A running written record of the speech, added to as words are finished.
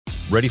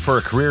Ready for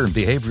a career in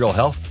behavioral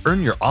health?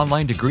 Earn your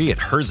online degree at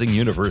Herzing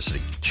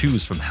University.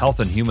 Choose from health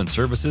and human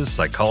services,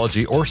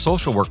 psychology, or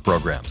social work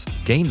programs.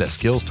 Gain the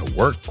skills to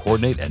work,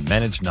 coordinate, and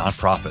manage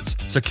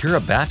nonprofits. Secure a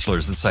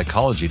bachelor's in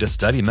psychology to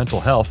study mental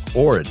health,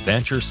 or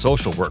advance your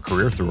social work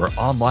career through our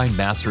online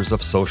Masters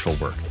of Social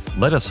Work.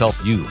 Let us help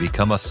you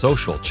become a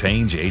social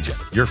change agent.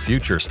 Your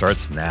future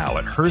starts now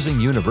at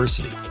Herzing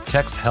University.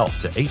 Text HEALTH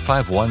to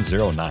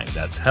 85109.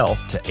 That's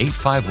HEALTH to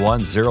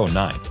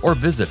 85109. Or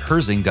visit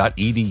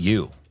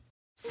herzing.edu.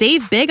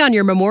 Save big on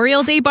your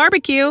Memorial Day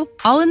barbecue,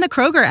 all in the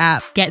Kroger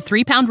app. Get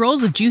 3-pound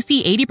rolls of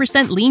juicy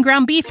 80% lean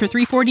ground beef for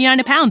 $3.49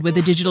 a pound with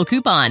a digital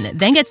coupon.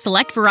 Then get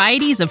select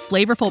varieties of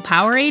flavorful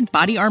Powerade,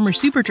 Body Armor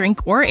Super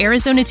Drink, or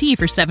Arizona tea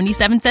for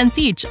 77 cents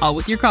each, all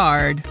with your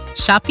card.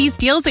 Shop these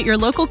deals at your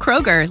local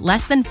Kroger,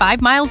 less than 5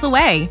 miles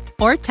away.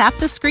 Or tap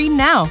the screen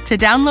now to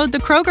download the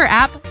Kroger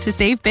app to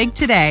save big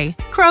today.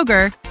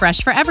 Kroger,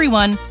 fresh for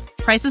everyone.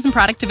 Prices and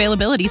product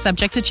availability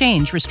subject to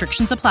change.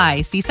 Restrictions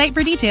apply. See site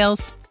for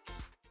details.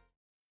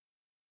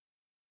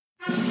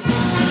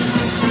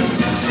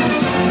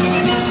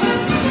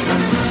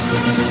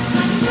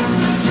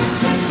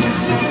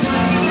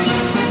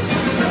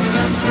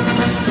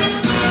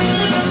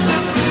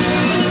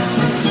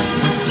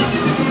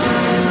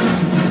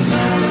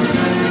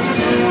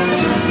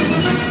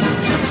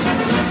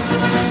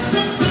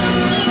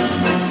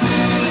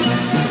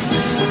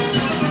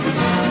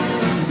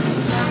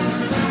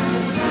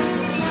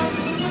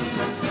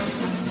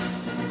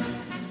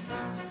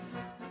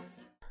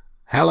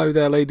 Hello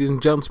there, ladies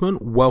and gentlemen.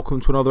 Welcome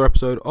to another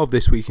episode of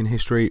This Week in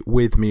History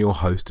with me, your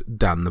host,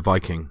 Dan the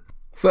Viking.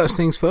 First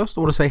things first,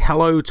 I want to say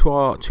hello to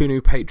our 2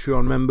 new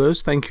Patreon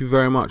members. Thank you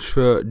very much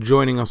for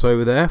joining us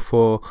over there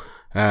for,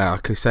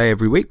 like I say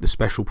every week, the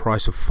special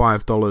price of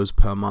 $5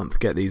 per month.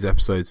 Get these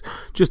episodes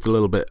just a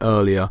little bit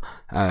earlier,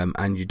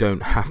 and you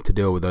don't have to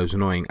deal with those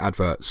annoying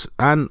adverts.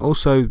 And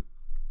also,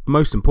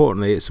 most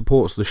importantly, it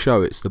supports the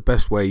show. It's the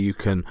best way you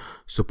can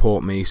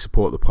support me,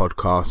 support the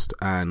podcast,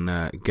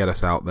 and get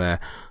us out there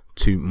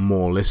to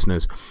more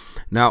listeners.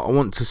 Now, I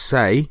want to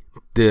say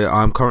that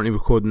I'm currently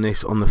recording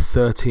this on the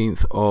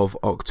 13th of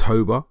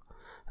October,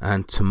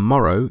 and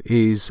tomorrow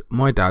is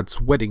my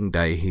dad's wedding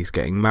day. He's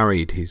getting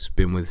married. He's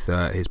been with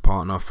his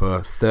partner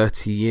for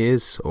 30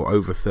 years, or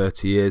over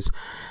 30 years,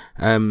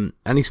 and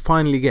he's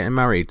finally getting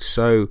married.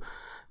 So,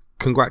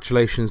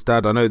 congratulations,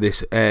 Dad. I know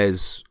this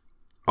airs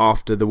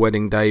after the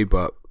wedding day,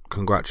 but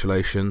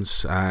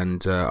congratulations,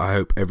 and I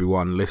hope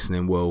everyone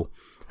listening will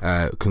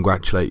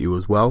congratulate you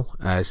as well.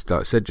 As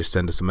I said, just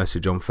send us a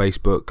message on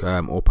Facebook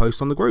or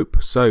post on the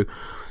group. So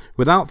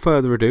without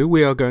further ado,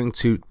 we are going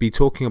to be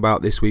talking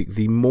about this week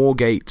the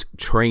Moorgate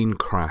train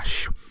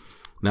crash.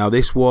 Now,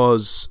 this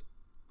was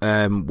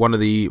one of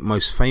the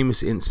most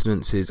famous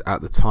incidences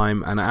at the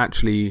time, and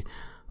actually,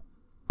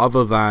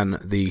 other than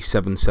the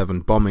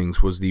 7/7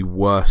 bombings, was the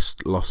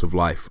worst loss of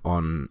life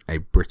on a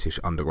British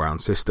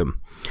underground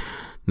system.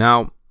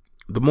 Now,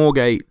 the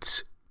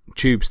Moorgate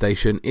tube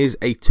station is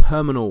a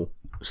terminal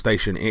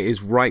station. It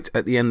is right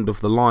at the end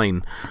of the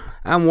line,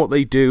 and what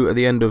they do at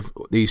the end of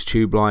these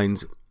tube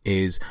lines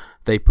is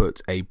they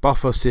put a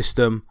buffer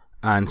system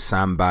and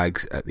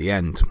sandbags at the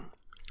end.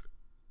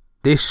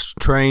 This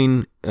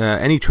train,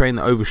 any train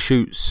that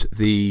overshoots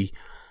the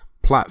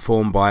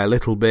platform by a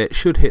little bit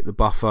should hit the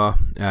buffer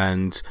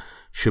and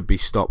should be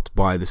stopped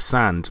by the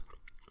sand.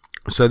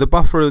 So the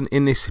buffer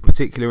in this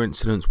particular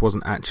incident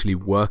wasn't actually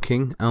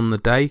working on the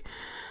day,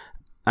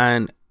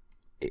 and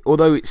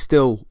although it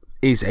still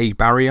is a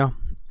barrier,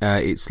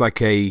 it's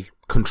like a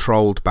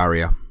controlled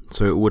barrier.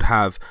 So it would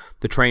have,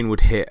 the train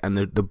would hit and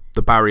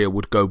the barrier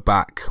would go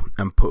back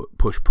and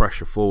push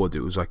pressure forward.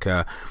 It was like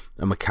a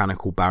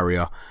mechanical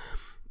barrier.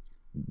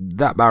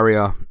 That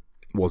barrier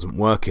wasn't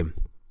working.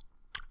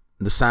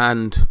 The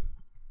sand,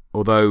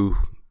 although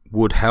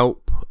would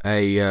help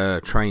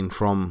a train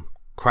from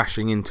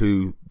crashing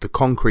into the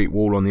concrete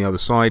wall on the other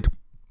side,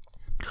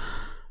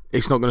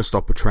 it's not going to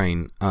stop a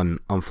train,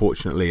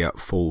 unfortunately,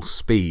 at full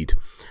speed.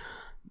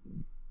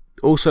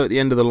 Also, at the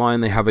end of the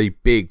line, they have a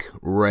big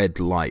red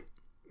light.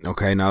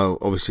 Okay, now,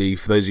 obviously,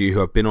 for those of you who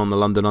have been on the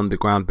London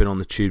Underground, been on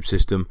the tube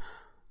system,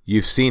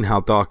 you've seen how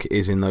dark it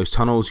is in those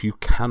tunnels. You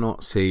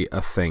cannot see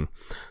a thing.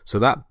 So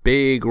that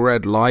big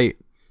red light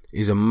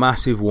is a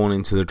massive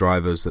warning to the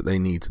drivers that they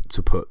need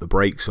to put the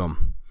brakes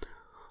on.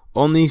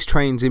 On these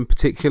trains in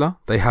particular,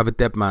 they have a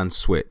dead man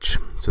switch.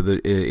 So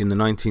in the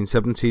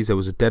 1970s, there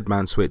was a dead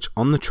man switch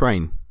on the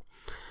train.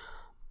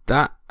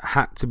 That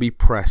had to be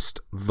pressed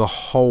the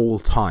whole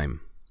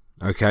time.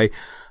 Okay,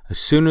 as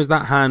soon as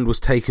that hand was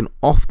taken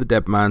off the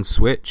dead man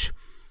switch,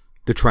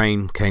 the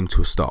train came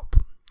to a stop.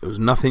 There was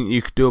nothing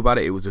you could do about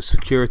it. It was a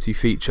security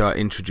feature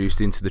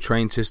introduced into the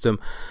train system,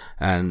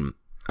 and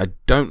I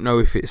don't know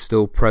if it's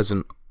still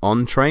present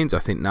on trains. I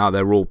think now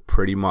they're all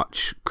pretty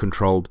much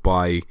controlled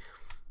by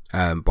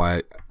a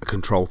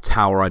control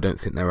tower. I don't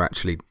think they're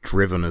actually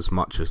driven as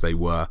much as they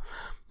were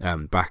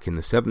back in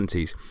the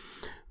 70s.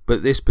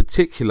 But this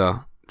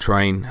particular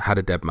train had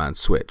a dead man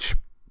switch.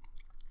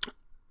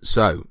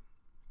 So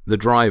the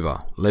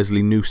driver,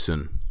 Leslie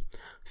Newson,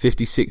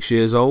 56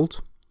 years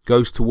old,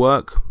 goes to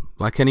work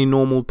like any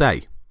normal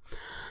day.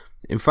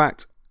 In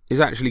fact, is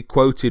actually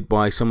quoted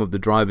by some of the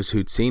drivers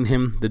who'd seen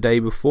him the day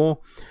before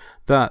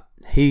that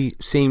he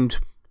seemed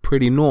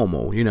pretty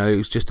normal. You know, it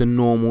was just a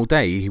normal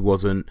day. He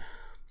wasn't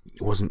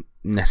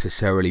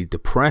necessarily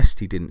depressed.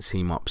 He didn't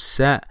seem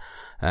upset.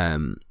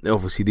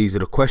 Obviously, these are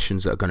the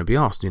questions that are going to be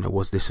asked. You know,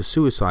 was this a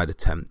suicide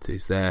attempt?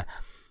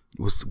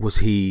 Was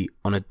he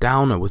on a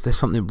downer? Was there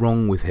something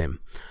wrong with him?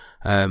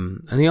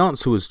 And the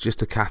answer was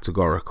just a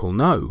categorical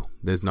no.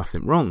 There's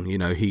nothing wrong. You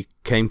know, he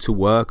came to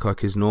work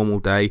like his normal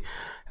day.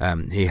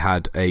 He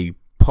had a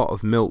pot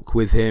of milk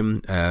with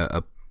him,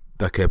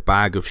 like a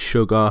bag of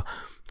sugar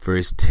for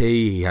his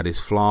tea. He had his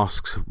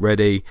flasks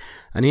ready,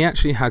 and he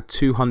actually had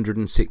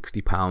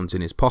 £260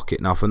 in his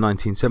pocket. Now, for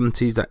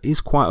 1970s, that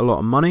is quite a lot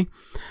of money.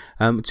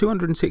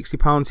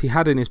 £260 he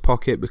had in his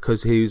pocket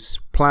because his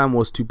plan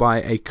was to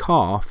buy a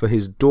car for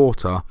his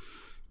daughter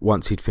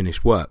once he'd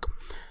finished work.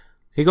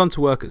 He'd gone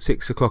to work at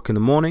 6 o'clock in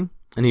the morning,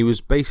 and he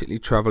was basically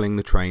travelling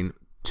the train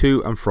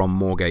to and from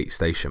Moorgate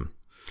station.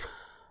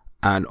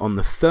 And on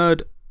the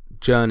third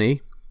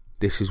journey,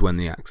 this is when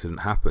the accident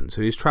happened.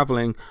 So he's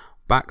travelling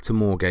back to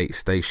Moorgate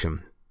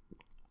station.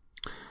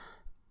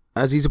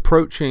 As he's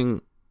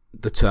approaching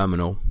the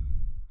terminal,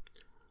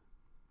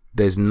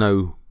 there's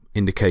no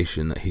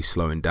indication that he's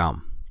slowing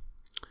down.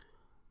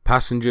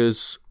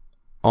 Passengers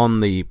on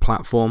the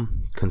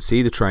platform can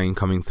see the train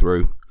coming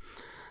through,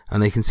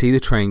 and they can see the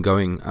train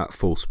going at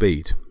full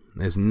speed.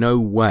 There's no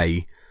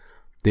way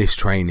this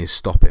train is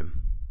stopping.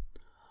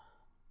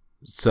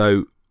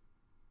 So,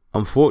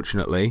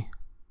 unfortunately,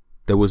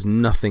 there was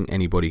nothing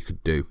anybody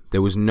could do.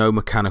 There was no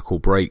mechanical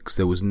brakes.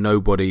 There was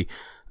nobody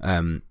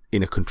in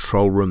a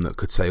control room that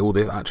could say, oh,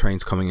 that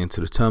train's coming into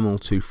the terminal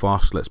too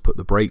fast, let's put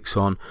the brakes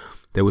on.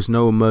 There was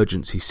no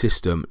emergency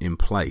system in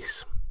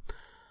place.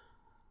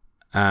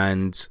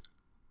 And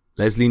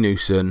Leslie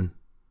Newson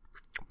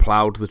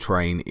ploughed the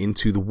train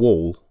into the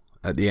wall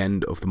at the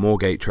end of the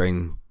Moorgate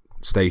train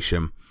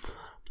station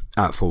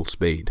at full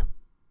speed.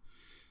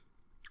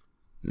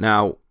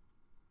 Now,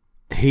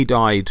 he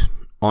died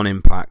on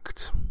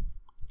impact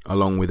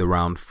along with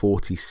around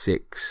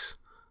 46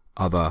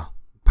 other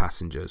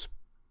passengers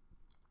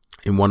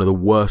in one of the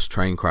worst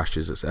train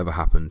crashes that's ever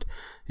happened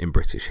in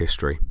British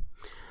history.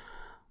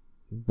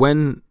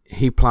 When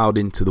he ploughed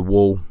into the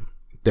wall,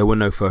 there were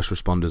no first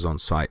responders on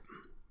site.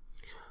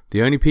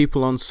 The only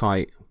people on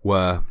site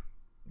were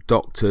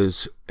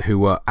doctors who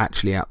were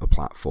actually at the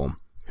platform,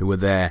 who were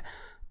there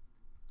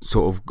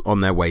sort of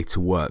on their way to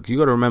work. You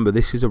got to remember,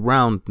 this is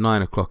around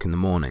 9 o'clock in the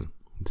morning.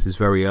 This is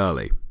very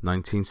early,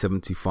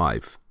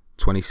 1975,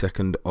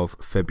 22nd of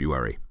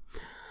February.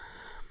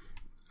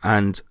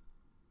 And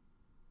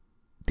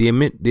the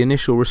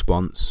initial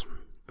response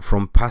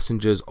from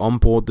passengers on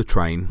board the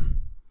train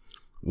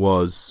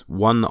was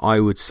one that I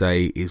would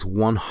say is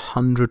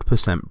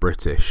 100%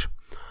 British.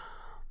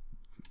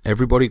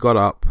 Everybody got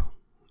up,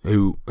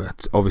 who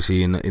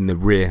obviously in the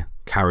rear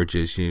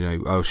carriages, you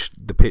know,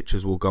 the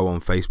pictures will go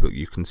on Facebook.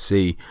 You can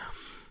see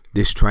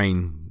this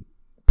train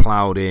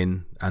ploughed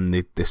in, and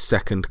the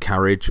second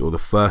carriage or the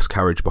first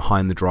carriage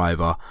behind the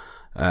driver,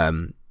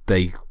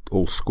 they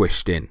all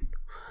squished in.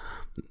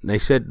 They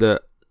said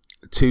that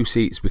 2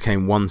 seats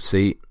became 1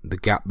 seat, the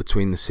gap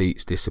between the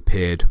seats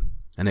disappeared,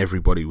 and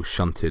everybody was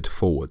shunted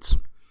forwards,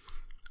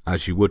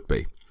 as you would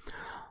be.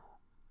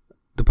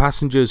 The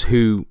passengers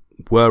who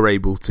were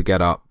able to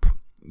get up,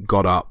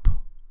 got up,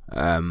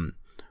 and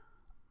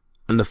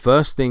the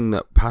first thing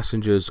that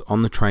passengers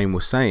on the train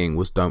were saying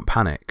was, don't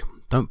panic,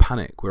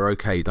 we're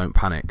okay, don't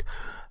panic.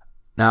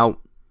 Now,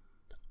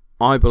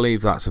 I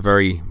believe that's a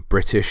very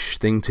British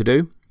thing to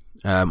do.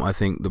 I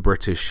think the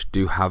British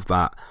do have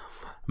that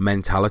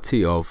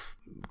mentality of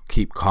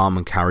keep calm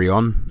and carry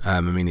on.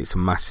 I mean, it's a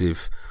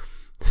massive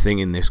thing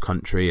in this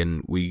country,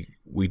 and we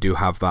do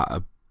have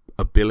that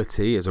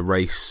ability as a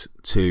race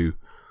to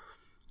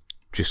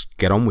just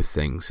get on with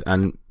things,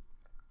 and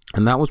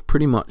that was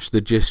pretty much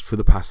the gist for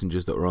the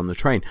passengers that were on the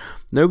train.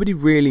 Nobody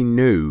really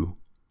knew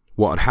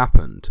what had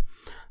happened.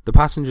 The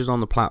passengers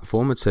on the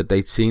platform had said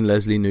they'd seen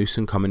Leslie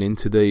Newson coming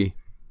into the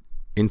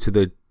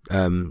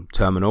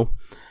terminal,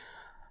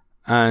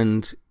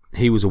 and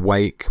he was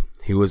awake,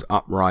 he was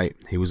upright,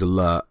 he was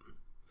alert,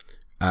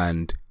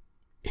 and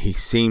he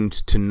seemed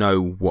to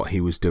know what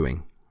he was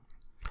doing.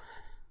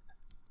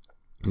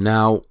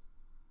 Now,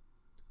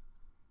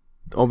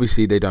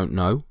 obviously they don't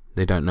know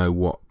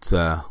what,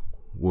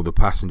 well, the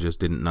passengers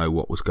didn't know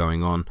what was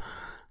going on.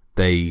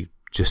 They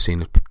just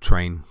seen a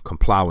train come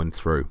ploughing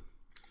through.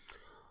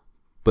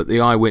 But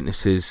the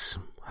eyewitnesses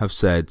have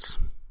said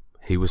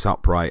he was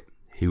upright,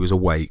 he was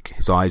awake,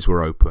 his eyes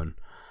were open,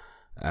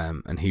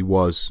 and he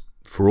was,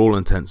 for all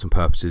intents and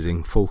purposes,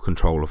 in full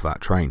control of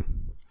that train.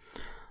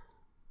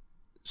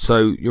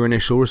 So your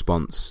initial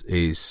response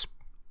is,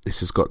 this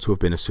has got to have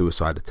been a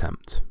suicide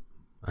attempt,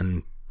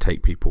 and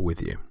take people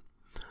with you.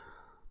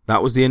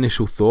 That was the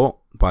initial thought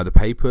by the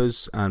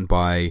papers and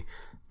by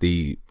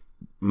the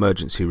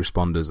emergency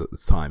responders at the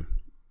time.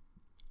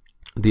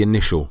 The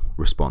initial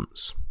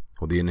response,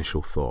 or the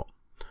initial thought.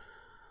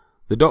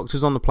 The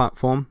doctors on the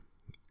platform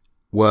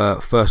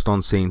were first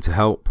on scene to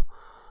help,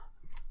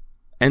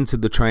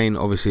 entered the train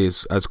obviously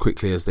as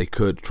quickly as they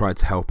could, tried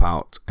to help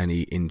out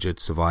any injured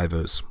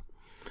survivors.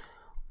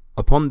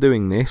 Upon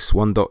doing this,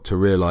 one doctor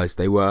realised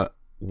they were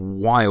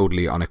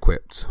wildly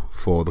unequipped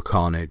for the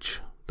carnage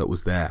that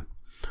was there.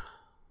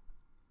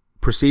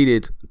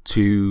 Proceeded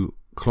to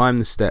climb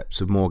the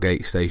steps of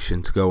Moorgate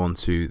station to go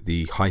onto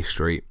the high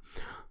street,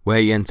 where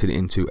he entered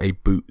into a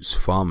Boots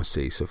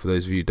pharmacy. So for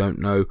those of you who don't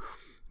know,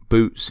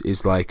 Boots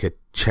is like a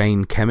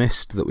chain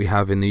chemist that we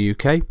have in the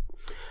UK.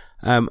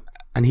 And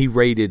he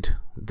raided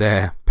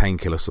their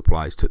painkiller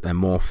supplies, took their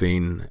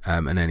morphine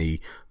and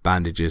any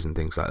bandages and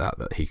things like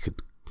that he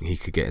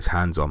could get his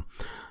hands on.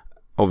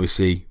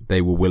 Obviously, they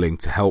were willing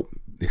to help.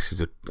 This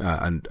is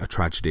a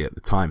tragedy at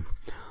the time.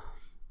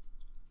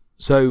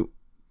 So,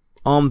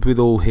 armed with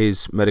all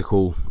his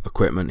medical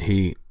equipment,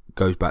 he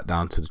goes back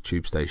down to the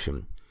tube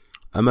station.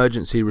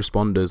 Emergency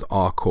responders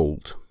are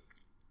called.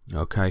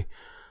 Okay.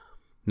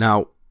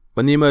 Now,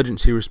 when the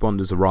emergency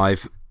responders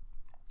arrive,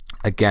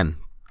 again,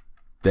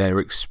 they're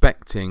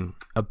expecting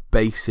a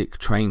basic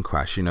train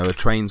crash. You know, a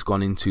train's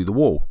gone into the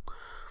wall.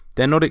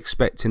 They're not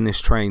expecting this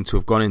train to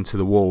have gone into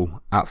the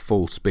wall at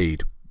full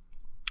speed.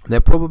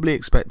 They're probably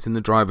expecting the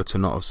driver to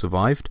not have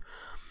survived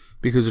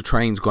because the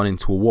train's gone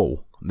into a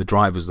wall. The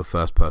driver's the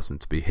first person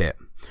to be hit.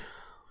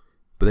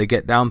 But they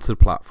get down to the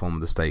platform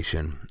of the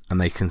station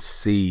and they can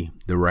see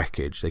the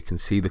wreckage. They can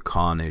see the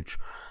carnage.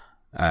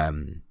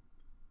 And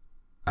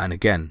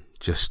again,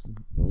 just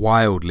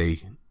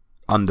wildly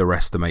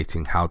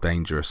underestimating how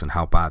dangerous and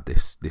how bad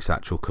this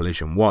actual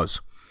collision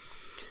was.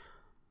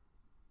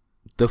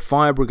 The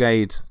fire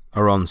brigade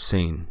are on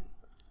scene.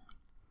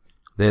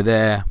 They're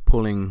there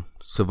pulling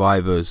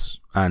survivors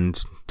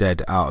and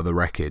dead out of the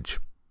wreckage.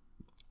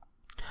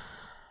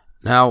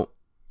 Now,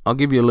 I'll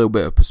give you a little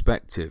bit of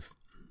perspective.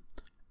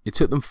 It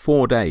took them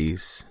 4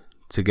 days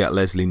to get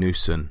Leslie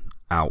Newson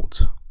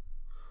out.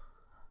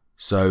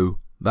 So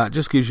that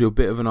just gives you a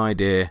bit of an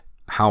idea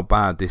how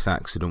bad this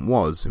accident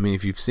was. I mean,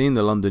 if you've seen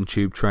the London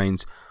tube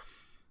trains,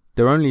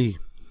 they're only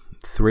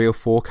 3 or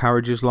 4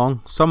 carriages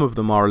long. Some of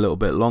them are a little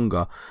bit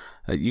longer.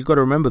 You've got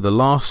to remember the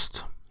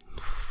last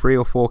 3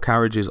 or 4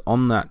 carriages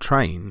on that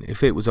train,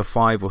 if it was a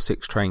 5 or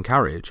 6 train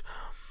carriage,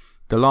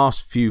 the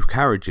last few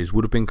carriages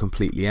would have been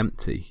completely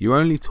empty. You're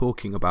only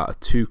talking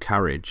about 2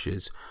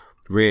 carriages,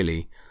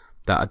 really,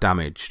 that are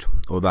damaged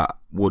or that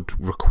would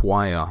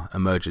require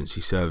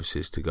emergency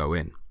services to go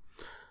in.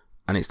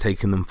 And it's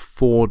taken them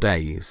 4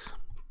 days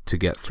to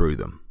get through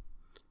them.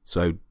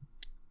 So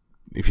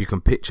if you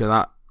can picture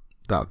that,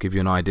 that'll give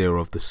you an idea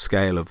of the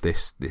scale of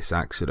this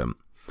accident.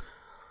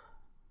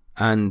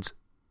 And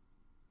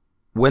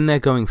when they're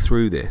going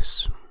through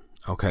this,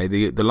 okay,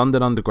 the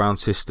London Underground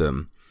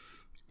system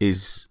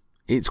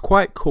it's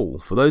quite cool.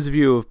 For those of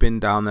you who have been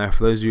down there,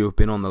 for those of you who have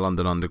been on the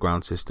London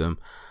Underground system,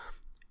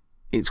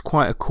 it's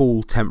quite a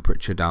cool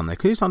temperature down there.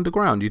 Because it's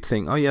underground, you'd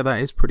think, oh yeah, that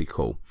is pretty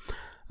cool.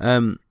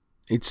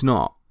 It's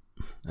not.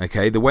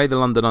 Okay, the way the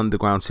London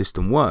Underground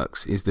system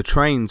works is the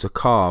trains are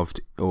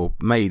carved or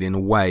made in a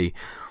way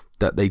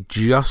that they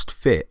just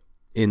fit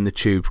in the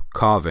tube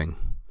carving.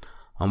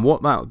 And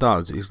what that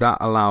does is that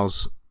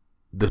allows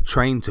the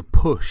train to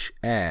push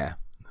air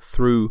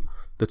through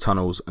the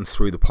tunnels and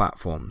through the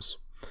platforms.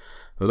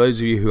 For those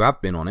of you who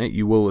have been on it,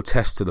 you will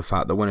attest to the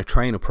fact that when a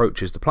train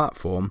approaches the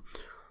platform,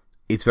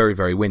 it's very,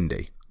 very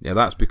windy. Yeah,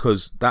 that's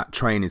because that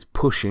train is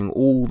pushing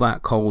all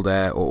that cold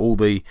air or all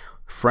the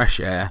fresh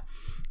air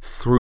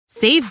through.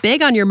 Save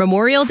big on your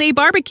Memorial Day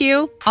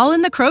barbecue, all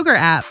in the Kroger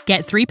app.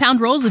 Get 3-pound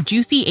rolls of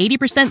juicy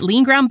 80%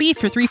 lean ground beef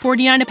for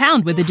 $3.49 a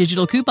pound with a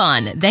digital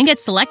coupon. Then get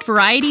select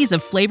varieties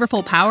of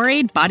flavorful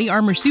Powerade, Body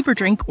Armor Super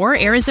Drink, or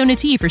Arizona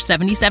tea for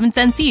 77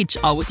 cents each,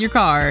 all with your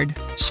card.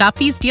 Shop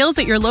these deals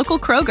at your local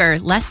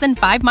Kroger, less than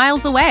 5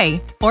 miles away.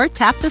 Or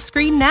tap the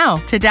screen now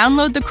to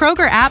download the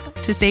Kroger app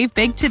to save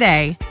big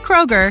today.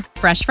 Kroger,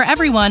 fresh for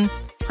everyone.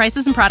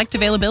 Prices and product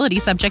availability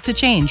subject to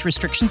change.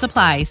 Restrictions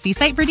apply. See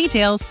site for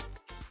details.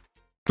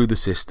 Through the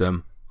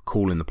system,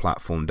 cooling the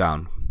platform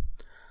down.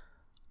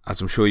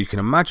 As I'm sure you can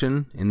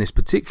imagine, in this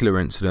particular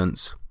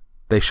incident,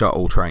 they shut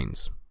all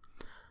trains.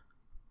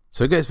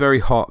 So it gets very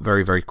hot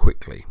very, very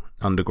quickly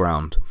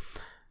underground.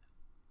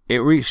 It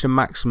reached a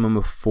maximum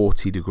of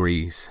 40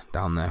 degrees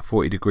down there,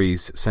 40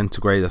 degrees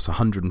centigrade, that's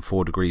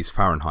 104 degrees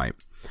Fahrenheit.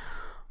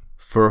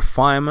 For a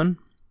fireman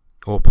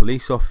or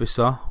police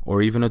officer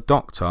or even a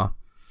doctor,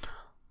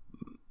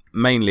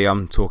 mainly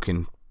I'm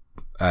talking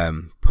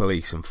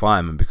police and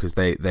firemen because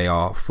they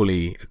are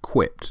fully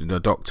equipped. The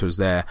doctor's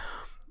there.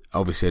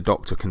 Obviously a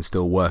doctor can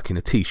still work in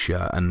a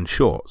t-shirt and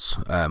shorts.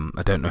 I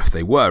don't know if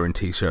they were in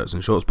t-shirts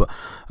and shorts, but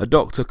a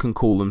doctor can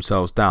cool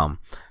themselves down.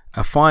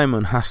 A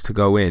fireman has to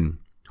go in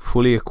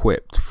fully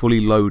equipped,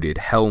 fully loaded,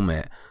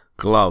 helmet,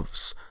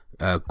 gloves,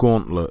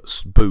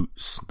 gauntlets,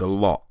 boots, the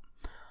lot.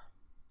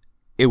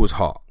 It was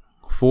hot.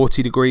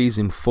 40 degrees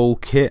in full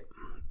kit.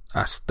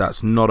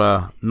 That's not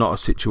a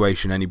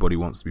situation anybody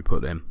wants to be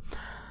put in.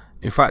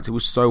 In fact, it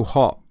was so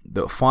hot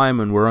that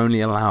firemen were only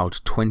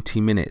allowed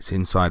 20 minutes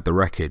inside the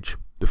wreckage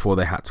before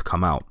they had to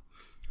come out.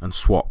 and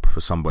swap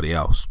for somebody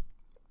else.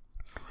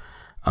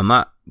 And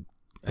that,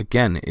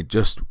 again, it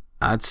just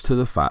adds to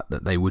the fact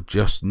that they were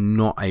just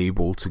not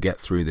able to get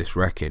through this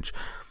wreckage.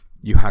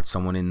 You had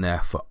someone in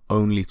there for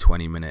only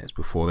 20 minutes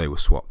before they were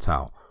swapped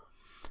out.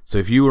 So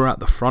if you were at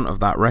the front of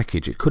that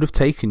wreckage, it could have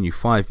taken you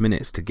 5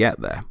 minutes to get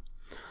there.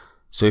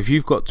 So if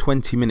you've got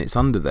 20 minutes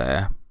under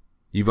there,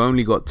 you've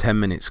only got 10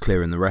 minutes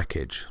clearing the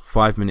wreckage.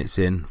 5 minutes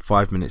in,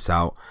 5 minutes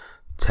out,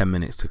 10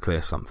 minutes to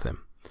clear something.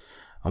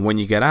 And when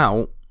you get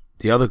out,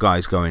 the other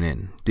guy's going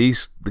in. The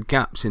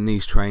gaps in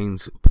these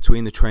trains,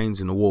 between the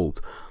trains and the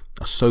walls,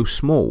 are so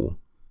small,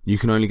 you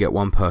can only get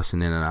one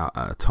person in and out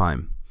at a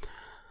time.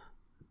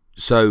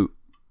 So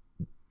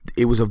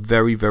it was a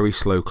very, very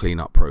slow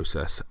clean-up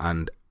process,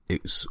 and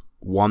it's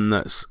one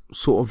that's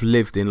sort of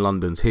lived in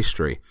London's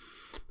history,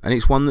 and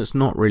it's one that's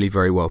not really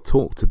very well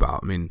talked about.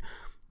 I mean,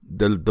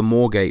 the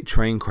Moorgate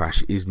train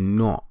crash is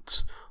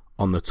not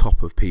on the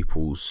top of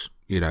people's,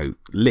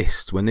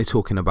 lists when they're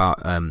talking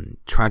about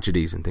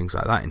tragedies and things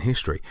like that in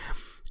history.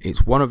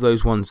 It's one of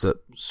those ones that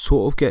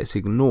sort of gets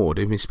ignored,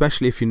 I mean,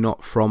 especially if you're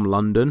not from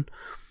London.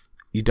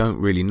 You don't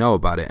really know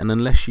about it, and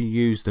unless you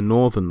use the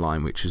Northern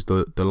Line, which is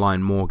the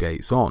line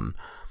Moorgate's on,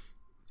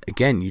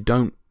 again, you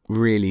don't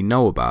really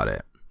know about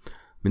it. I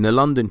mean, the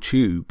London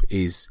Tube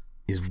is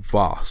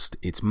vast.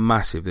 It's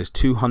massive. There's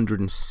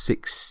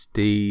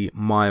 260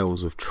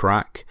 miles of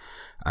track,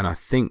 and I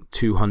think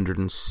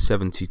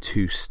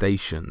 272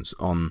 stations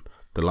on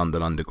the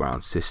London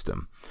Underground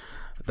system.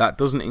 That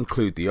doesn't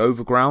include the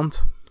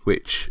Overground,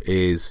 which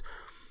is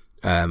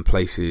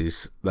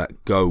places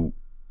that go.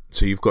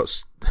 So you've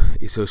got,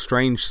 it's a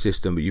strange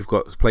system, but you've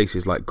got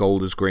places like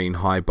Golders Green,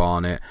 High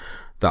Barnet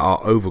that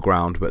are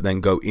overground, but then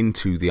go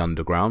into the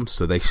underground.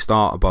 So they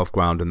start above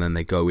ground and then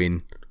they go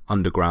in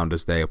underground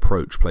as they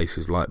approach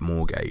places like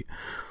Moorgate.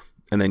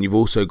 And then you've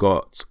also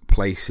got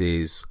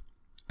places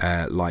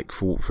like,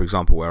 for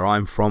example, where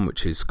I'm from,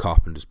 which is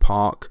Carpenter's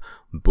Park,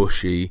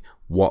 Bushey,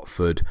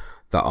 Watford,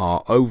 that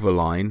are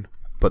overline,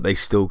 but they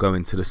still go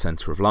into the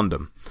centre of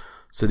London.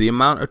 So the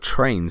amount of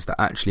trains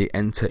that actually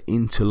enter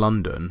into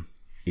London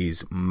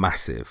is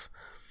massive.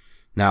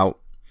 Now,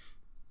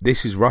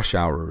 this is rush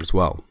hour as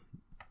well.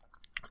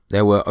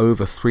 There were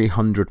over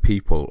 300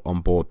 people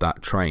on board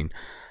that train,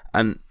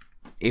 and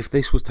if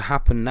this was to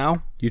happen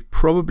now, you'd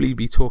probably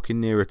be talking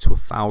nearer to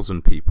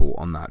 1,000 people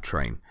on that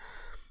train.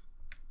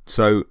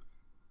 So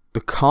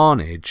the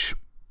carnage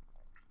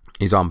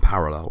is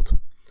unparalleled.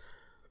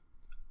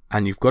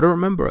 And you've got to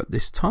remember, at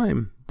this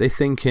time, they're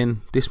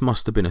thinking this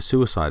must have been a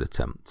suicide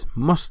attempt.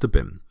 Must have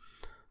been.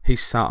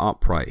 He's sat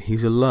upright.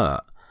 He's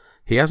alert.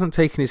 He hasn't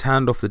taken his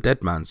hand off the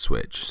dead man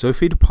switch. So if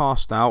he'd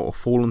passed out or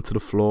fallen to the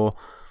floor,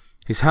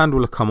 his hand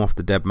would have come off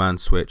the dead man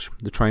switch.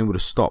 The train would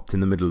have stopped in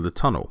the middle of the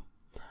tunnel.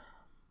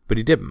 But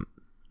he didn't.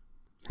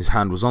 His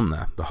hand was on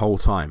there the whole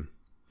time.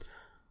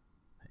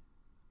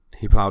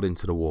 He ploughed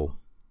into the wall.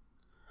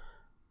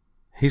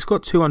 He's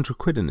got 200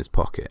 quid in his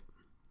pocket.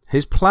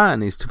 His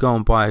plan is to go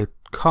and buy a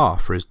car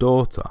for his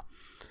daughter.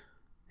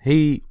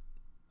 He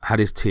had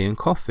his tea and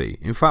coffee.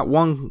 In fact,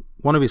 one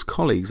of his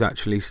colleagues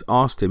actually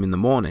asked him in the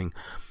morning,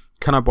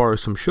 "Can I borrow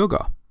some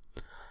sugar?"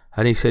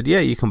 And he said, "Yeah,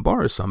 you can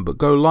borrow some, but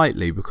go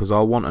lightly because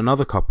I'll want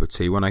another cup of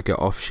tea when I get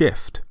off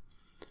shift."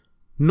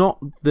 Not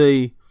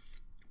the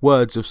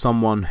words of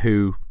someone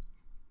who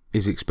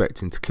is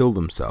expecting to kill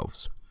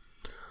themselves.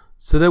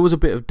 So there was a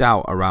bit of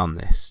doubt around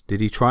this.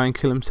 Did he try and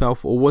kill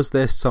himself, or was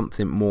there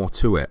something more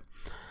to it?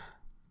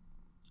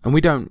 And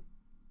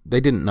they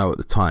didn't know at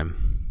the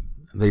time.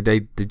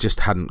 They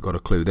just hadn't got a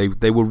clue.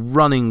 They were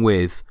running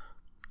with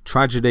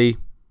tragedy,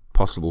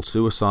 possible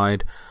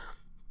suicide.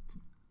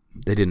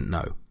 They didn't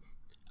know.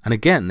 And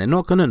again, they're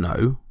not going to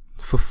know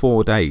for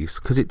 4 days,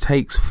 because it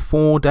takes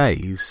 4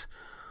 days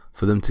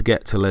for them to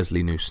get to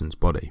Leslie Newson's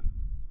body.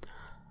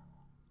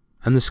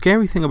 And the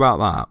scary thing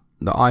about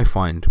that I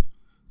find,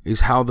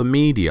 is how the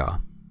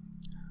media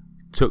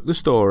took the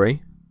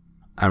story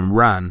and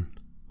ran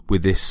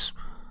with this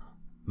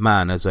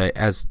man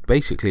as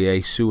basically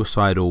a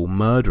suicidal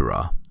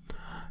murderer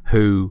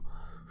who,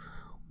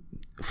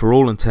 for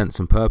all intents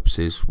and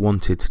purposes,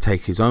 wanted to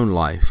take his own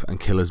life and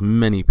kill as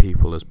many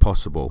people as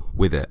possible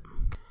with it.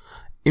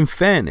 In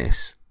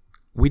fairness,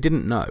 we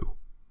didn't know.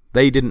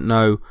 They didn't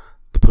know.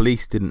 The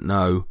police didn't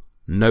know.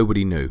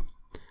 Nobody knew.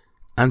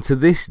 And to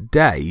this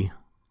day,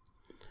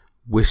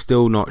 we're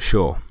still not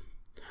sure.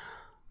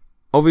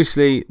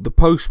 Obviously, the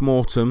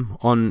post-mortem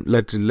on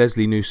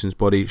Leslie Newson's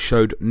body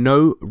showed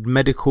no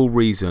medical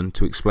reason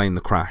to explain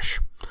the crash.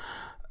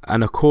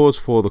 And a cause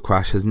for the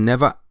crash has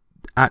never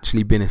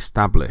actually been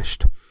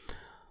established.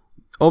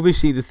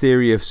 Obviously, the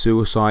theory of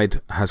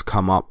suicide has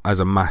come up as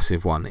a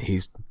massive one.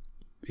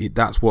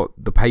 That's what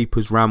the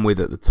papers ran with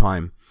at the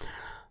time.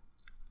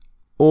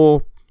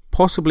 Or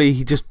possibly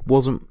he just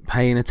wasn't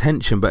paying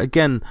attention. But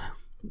again,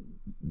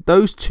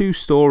 those two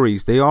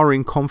stories, they are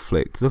in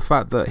conflict. The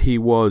fact that he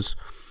was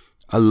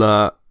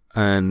alert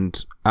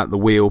and at the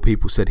wheel,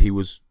 people said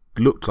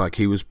looked like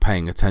he was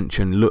paying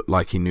attention, looked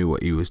like he knew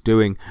what he was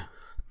doing.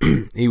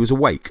 He was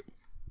awake.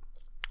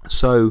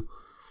 So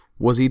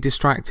was he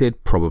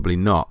distracted? Probably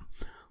not.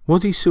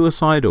 Was he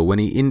suicidal when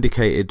he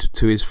indicated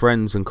to his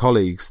friends and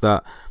colleagues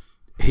that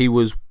he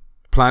was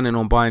planning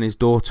on buying his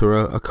daughter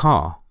a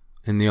car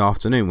in the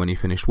afternoon when he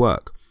finished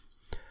work?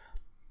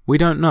 We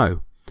don't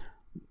know.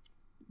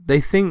 They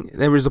think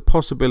there is a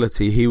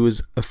possibility he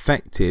was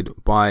affected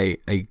by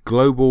a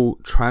global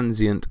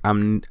transient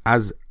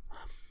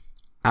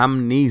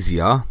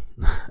amnesia.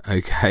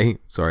 Okay,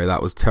 sorry,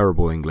 that was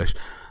terrible English.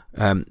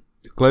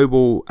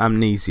 Global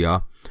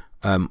amnesia,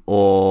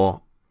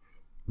 or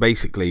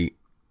basically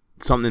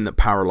something that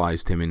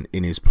paralyzed him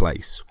in his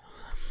place.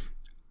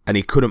 And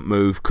he couldn't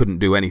move, couldn't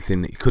do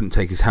anything. He couldn't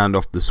take his hand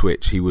off the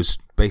switch. He was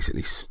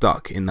basically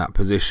stuck in that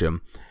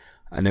position,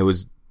 and there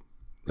was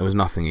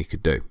nothing he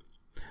could do.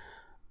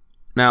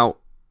 Now,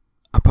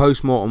 a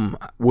post-mortem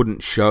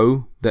wouldn't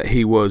show that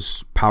he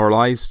was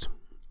paralyzed,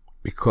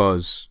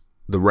 because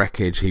the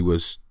wreckage, he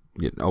wasn't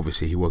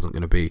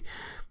going to be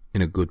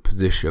in a good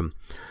position.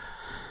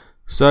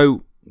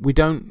 So we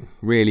don't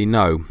really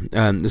know.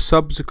 The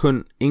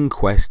subsequent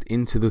inquest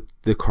into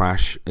the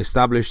crash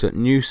established that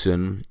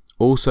Newson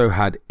also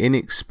had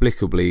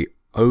inexplicably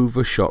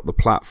overshot the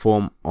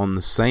platform on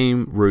the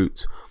same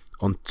route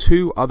on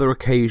 2 other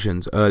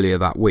occasions earlier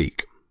that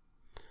week.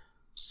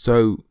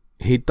 So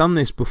he'd done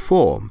this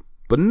before,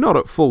 but not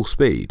at full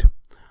speed.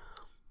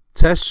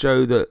 Tests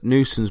show that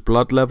Newson's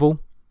blood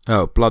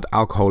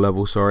alcohol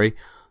level,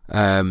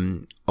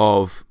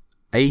 of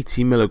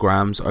 80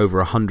 milligrams over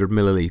 100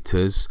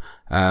 milliliters.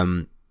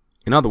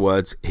 In other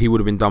words, he would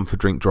have been done for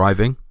drink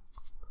driving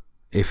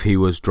if he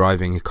was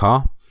driving a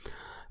car.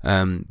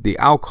 The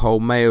alcohol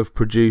may have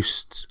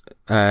produced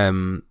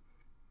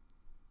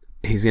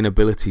his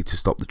inability to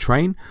stop the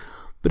train,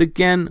 but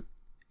again,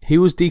 he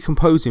was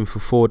decomposing for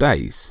 4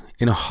 days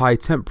in a high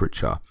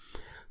temperature.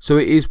 So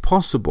it is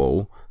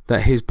possible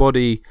that his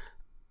body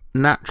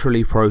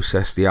naturally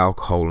processed the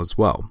alcohol as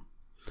well,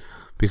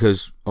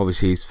 because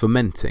obviously he's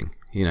fermenting.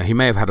 He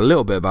may have had a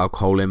little bit of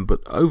alcohol in,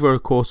 but over a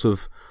course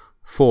of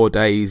 4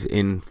 days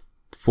in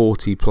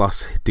 40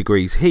 plus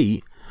degrees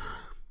heat,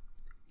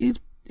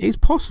 it's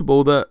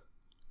possible that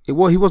he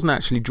wasn't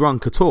actually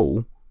drunk at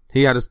all.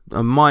 He had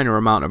a minor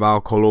amount of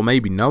alcohol, or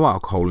maybe no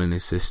alcohol in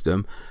his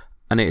system,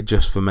 and it had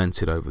just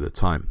fermented over the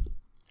time.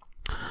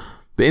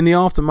 But in the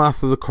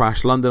aftermath of the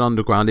crash, London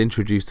Underground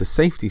introduced a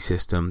safety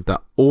system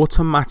that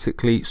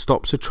automatically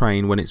stops a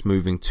train when it's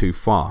moving too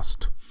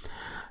fast.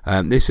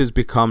 This has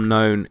become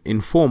known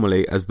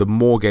informally as the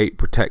Moorgate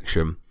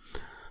protection.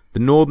 The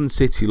Northern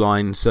City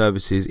Line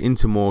services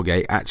into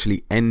Moorgate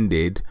actually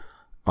ended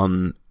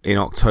in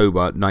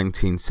October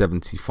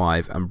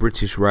 1975, and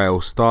British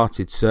Rail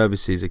started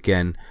services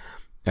again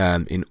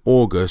in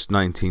August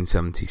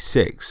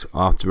 1976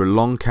 after a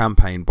long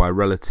campaign by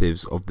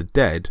relatives of the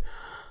dead.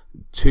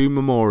 2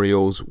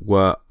 memorials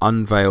were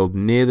unveiled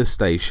near the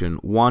station,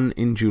 one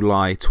in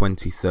July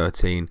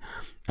 2013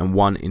 and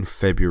one in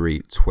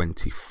February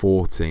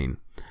 2014.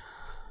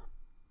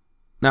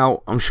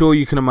 Now, I'm sure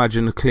you can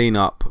imagine the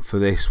clean-up for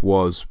this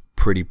was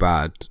pretty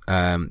bad.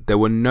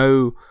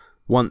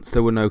 Once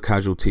there were no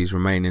casualties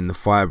remaining, the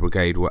fire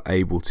brigade were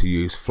able to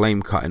use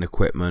flame-cutting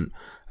equipment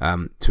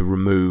to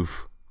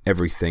remove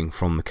everything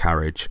from the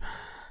carriage.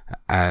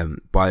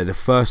 By the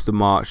 1st of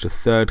March, the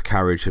 3rd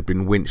carriage had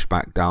been winched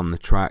back down the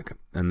track,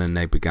 and then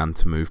they began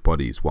to move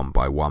bodies one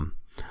by one.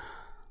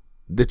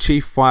 The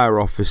Chief Fire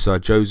Officer,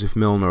 Joseph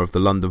Milner of the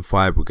London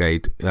Fire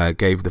Brigade,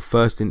 gave the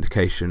first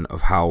indication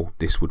of how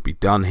this would be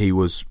done. He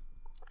was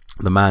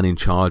the man in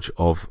charge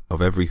of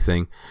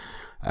everything,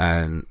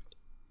 and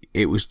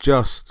it was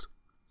just,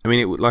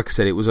 like I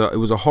said, it was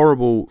a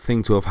horrible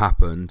thing to have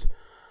happened.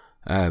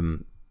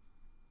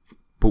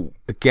 But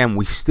again,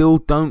 we still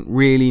don't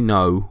really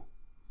know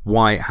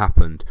why it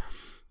happened.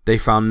 They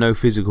found no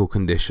physical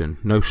condition,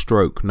 no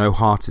stroke, no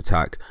heart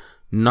attack,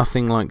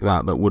 nothing like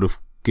that would have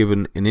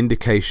given an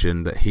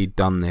indication that he'd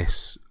done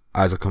this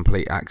as a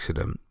complete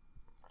accident.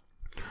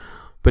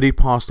 But he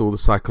passed all the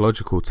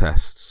psychological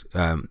tests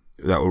that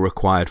were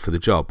required for the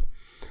job.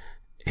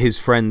 His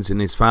friends and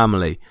his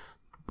family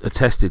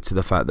attested to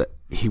the fact that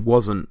he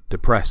wasn't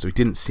depressed, or he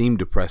didn't seem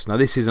depressed. Now,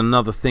 this is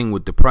another thing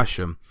with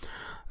depression.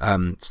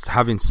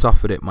 Having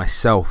suffered it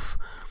myself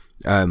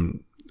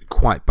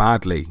quite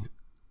badly,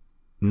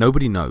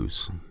 nobody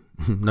knows.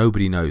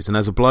 Nobody knows. And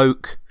as a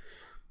bloke,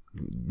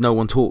 no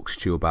one talks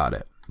to you about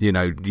it.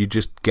 You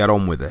just get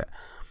on with it.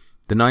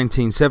 The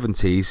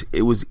 1970s,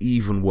 it was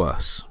even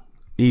worse.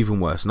 Even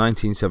worse.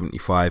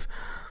 1975,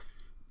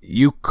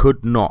 you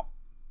could not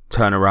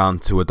turn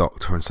around to a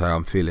doctor and say,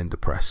 I'm feeling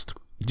depressed.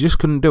 You just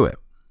couldn't do it.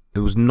 It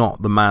was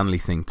not the manly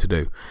thing to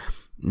do.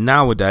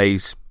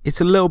 Nowadays,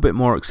 it's a little bit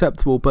more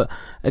acceptable, but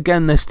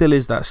again, there still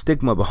is that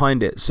stigma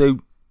behind it. So,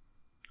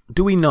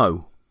 do we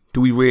know?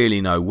 Do we really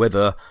know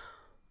whether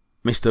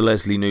Mr.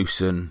 Leslie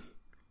Newson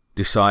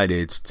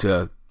decided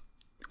to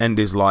end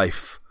his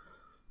life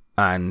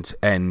and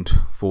end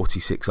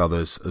 46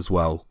 others as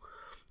well,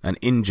 and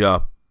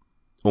injure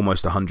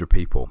almost 100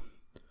 people?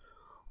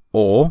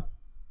 Or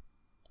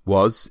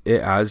was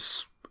it,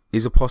 as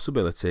is a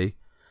possibility,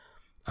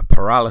 a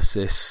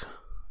paralysis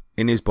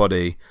in his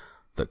body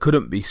that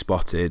couldn't be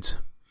spotted,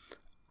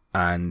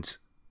 and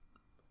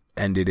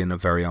ended in a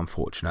very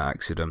unfortunate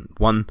accident.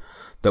 One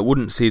that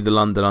wouldn't see the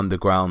London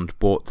Underground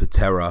brought to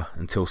terror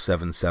until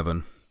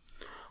 7/7,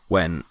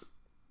 when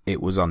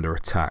it was under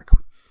attack.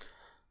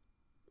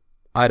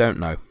 I don't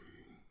know.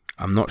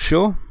 I'm not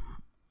sure.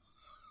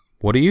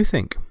 What do you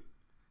think?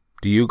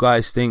 Do you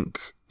guys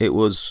think it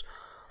was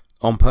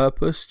on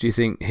purpose? Do you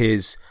think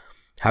his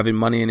having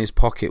money in his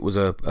pocket was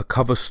a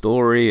cover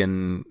story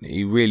and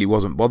he really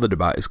wasn't bothered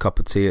about his cup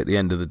of tea at the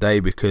end of the day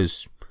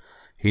because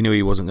he knew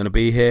he wasn't going to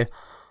be here?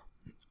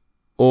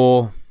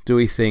 Or do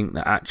we think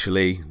that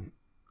actually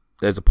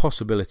there's a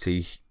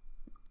possibility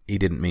he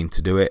didn't mean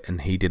to do it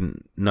and he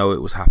didn't know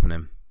it was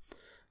happening,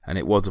 and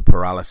it was a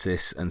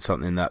paralysis and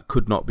something that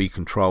could not be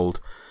controlled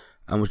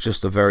and was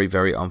just a very,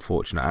 very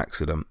unfortunate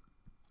accident?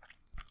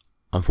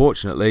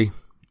 Unfortunately,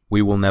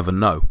 we will never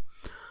know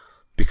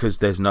because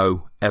there's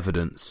no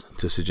evidence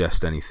to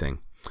suggest anything.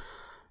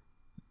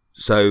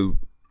 So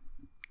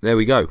there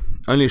we go.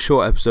 Only a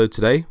short episode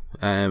today,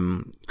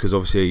 because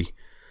obviously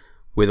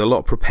with a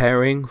lot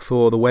preparing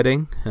for the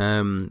wedding,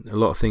 a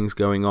lot of things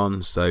going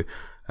on. So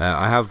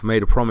I have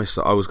made a promise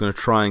that I was going to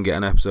try and get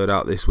an episode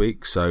out this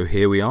week. So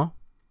here we are.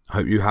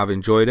 Hope you have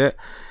enjoyed it.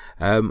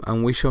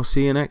 And we shall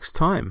see you next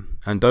time.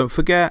 And don't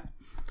forget,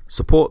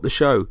 support the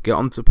show. Get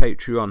onto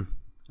Patreon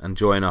and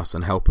join us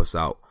and help us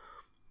out.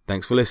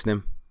 Thanks for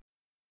listening.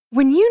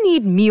 When you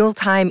need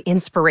mealtime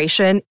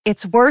inspiration,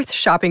 it's worth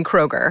shopping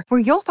Kroger, where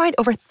you'll find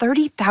over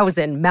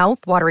 30,000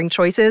 mouth-watering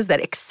choices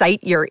that excite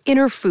your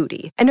inner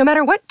foodie. And no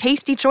matter what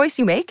tasty choice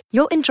you make,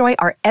 you'll enjoy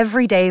our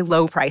everyday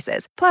low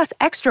prices, plus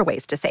extra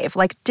ways to save,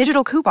 like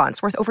digital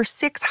coupons worth over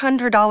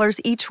 $600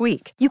 each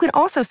week. You can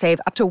also save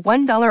up to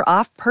 $1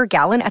 off per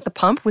gallon at the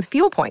pump with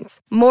fuel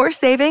points. More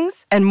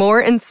savings and more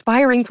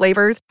inspiring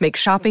flavors make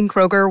shopping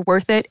Kroger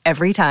worth it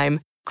every time.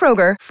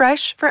 Kroger,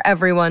 fresh for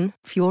everyone.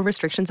 Fuel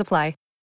restrictions apply.